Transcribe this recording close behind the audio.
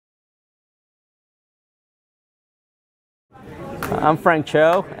I'm Frank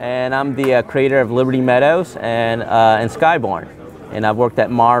Cho, and I'm the creator of Liberty Meadows and Skyborn. And I've worked at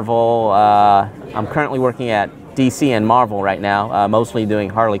Marvel. I'm currently working at DC and Marvel right now, mostly doing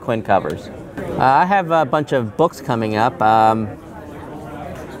Harley Quinn covers. I have a bunch of books coming up. I'm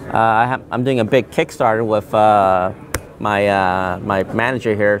doing a big Kickstarter with my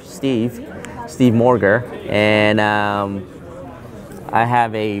manager here, Steve Morger, and I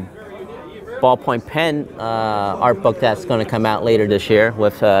have a ballpoint pen art book that's going to come out later this year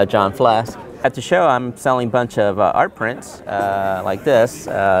with John Flesk. At the show, I'm selling a bunch of art prints like this,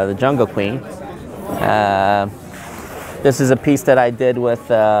 the Jungle Queen. This is a piece that I did with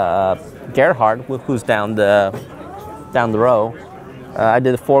Gerhard, who's down the row. I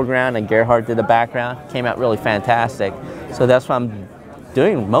did the foreground and Gerhard did the background. Came out really fantastic. So that's what I'm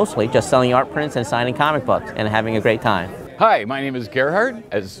doing mostly, just selling art prints and signing comic books and having a great time. Hi, my name is Gerhard,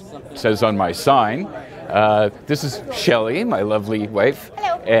 as it says on my sign. This is Shelley, my lovely wife.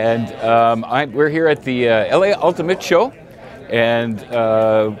 Hello. And we're here at the LA Ultimate Show, and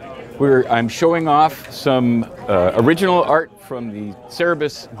I'm showing off some original art from the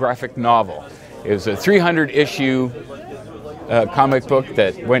Cerebus graphic novel. It was a 300-issue comic book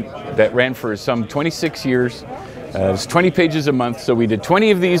that ran for some 26 years. It was 20 pages a month, so we did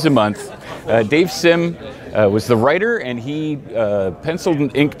 20 of these a month. Dave Sim was the writer, and he penciled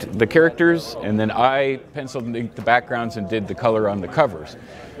and inked the characters, and then I penciled and inked the backgrounds and did the color on the covers.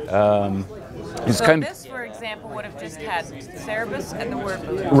 So this, for example, would have just had Cerebus and the word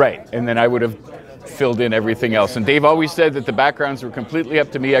blue. Right, and then I would have filled in everything else. And Dave always said that the backgrounds were completely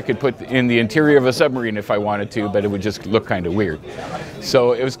up to me. I could put in the interior of a submarine if I wanted to, but it would just look kind of weird.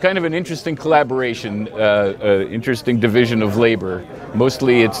 So it was kind of an interesting collaboration, interesting division of labor.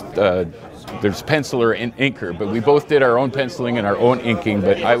 Mostly it's there's penciler and inker, but we both did our own penciling and our own inking,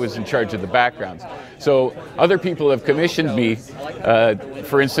 but I was in charge of the backgrounds. So other people have commissioned me.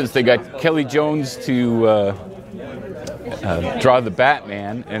 For instance, they got Kelly Jones to draw the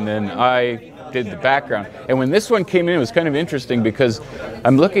Batman, and then I did the background. And when this one came in, it was kind of interesting because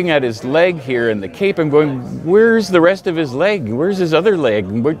I'm looking at his leg here and the cape. I'm going, where's the rest of his leg? Where's his other leg?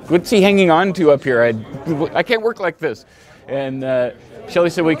 What's he hanging on to up here? I can't work like this. And Shelley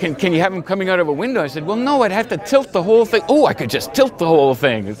said, well, can you have him coming out of a window? I said, well, no, I'd have to tilt the whole thing. Oh, I could just tilt the whole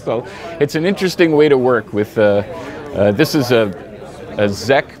thing. So it's an interesting way to work with, this is a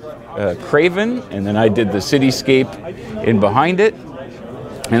Zek Craven, and then I did the cityscape in behind it.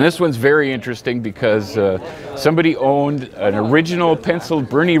 And this one's very interesting because somebody owned an original penciled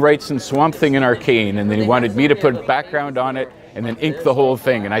Bernie Wrightson Swamp Thing in Arcane, and then he wanted me to put background on it and then ink the whole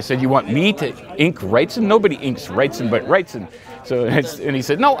thing. And I said, you want me to ink Wrightson? Nobody inks Wrightson but Wrightson. So and he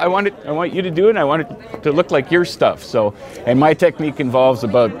said, no, I want you to do it, and I want it to look like your stuff. So, and my technique involves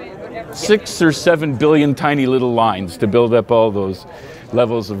about 6 or 7 billion tiny little lines to build up all those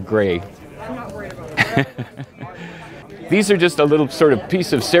levels of gray. These are just a little sort of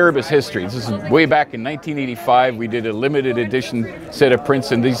piece of Cerebus history. This is way back in 1985. We did a limited edition set of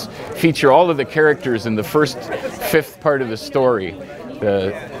prints, and these feature all of the characters in the first fifth part of the story.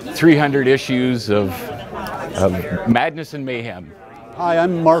 The 300 issues of madness and mayhem. Hi,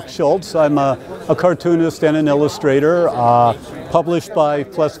 I'm Mark Schultz. I'm a cartoonist and an illustrator, published by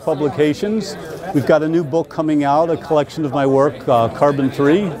Flesk Publications. We've got a new book coming out, a collection of my work, Carbon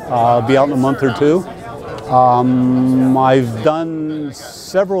 3, be out in a month or two. I've done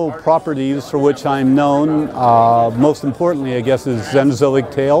several properties for which I'm known. Most importantly, I guess, is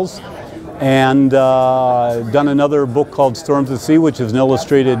Xenozoic Tales. And done another book called Storms at Sea, which is an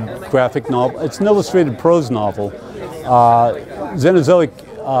illustrated graphic novel. It's an illustrated prose novel. Xenozoic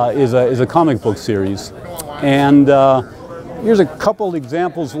is a comic book series. And here's a couple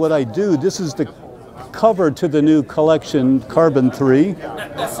examples of what I do. This is the cover to the new collection, Carbon 3,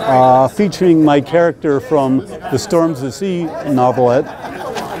 featuring my character from the Storms at Sea novelette.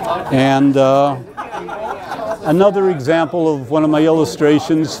 And another example of one of my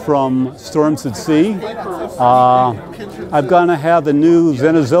illustrations from Storms at Sea. I'm going to have a new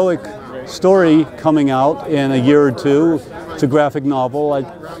Xenozoic story coming out in a year or two. It's a graphic novel.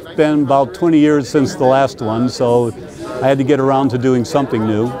 It's been about 20 years since the last one, so I had to get around to doing something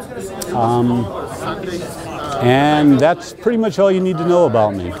new. And that's pretty much all you need to know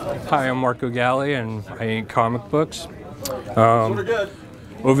about me. Hi, I'm Marco Galli, and I ink comic books.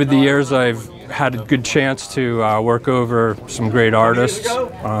 Over the years, I've had a good chance to work over some great artists.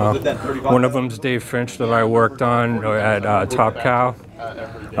 One of them is Dave Finch that I worked on at Top Cow.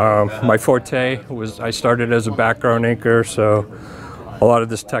 My forte was I started as a background inker, so a lot of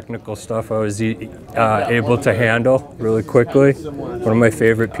this technical stuff I was able to handle really quickly. One of my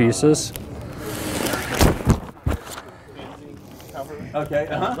favorite pieces. Okay.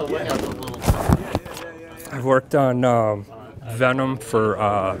 I've worked on Venom for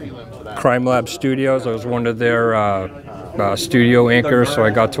Crime Lab Studios. I was one of their studio anchors, so I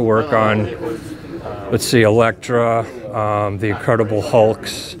got to work on, let's see, Elektra, The Incredible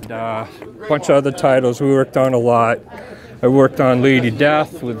Hulks, a bunch of other titles we worked on a lot. I worked on Lady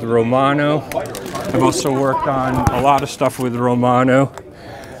Death with Romano. I've also worked on a lot of stuff with Romano.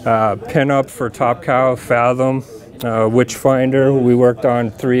 Pinup for Top Cow, Fathom, Witchfinder. We worked on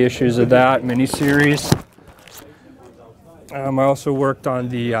 3 issues of that miniseries. I also worked on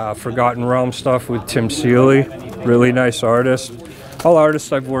the Forgotten Realm stuff with Tim Seeley, really nice artist. All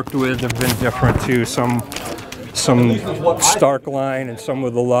artists I've worked with have been different too, some stark line and some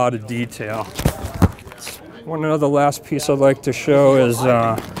with a lot of detail. One other last piece I'd like to show is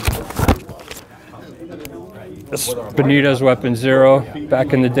this Benitez Weapon Zero,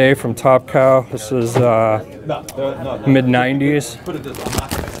 back in the day from Top Cow. This is mid-90s.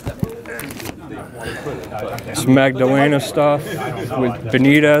 It's Magdalena stuff with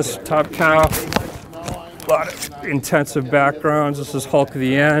Benitez, Top Cow. A lot of intensive backgrounds. This is Hulk of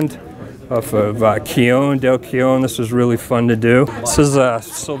the End off of Del Keown. This was really fun to do. This is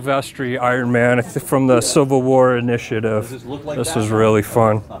Silvestri Iron Man from the Civil War Initiative. This is really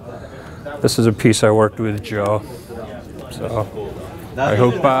fun. This is a piece I worked with Joe. So I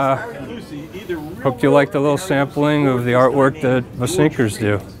hope you like the little sampling of the artwork that the Sinkers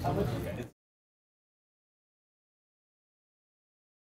do.